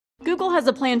Google has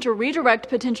a plan to redirect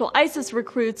potential ISIS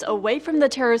recruits away from the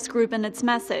terrorist group in its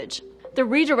message. The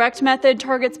redirect method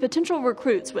targets potential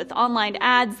recruits with online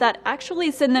ads that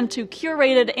actually send them to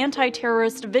curated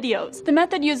anti-terrorist videos. The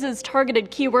method uses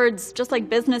targeted keywords, just like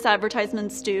business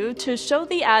advertisements do, to show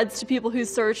the ads to people who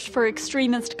searched for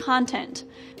extremist content.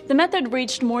 The method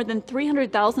reached more than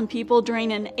 300,000 people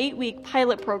during an 8-week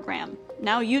pilot program.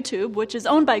 Now YouTube, which is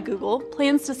owned by Google,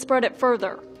 plans to spread it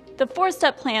further. The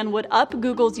 4-step plan would up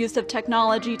Google's use of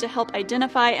technology to help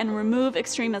identify and remove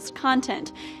extremist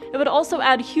content. It would also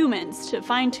add humans to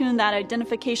fine-tune that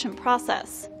identification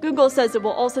process. Google says it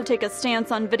will also take a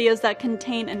stance on videos that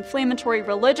contain inflammatory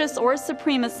religious or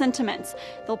supremacist sentiments.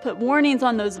 They'll put warnings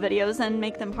on those videos and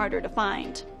make them harder to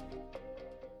find.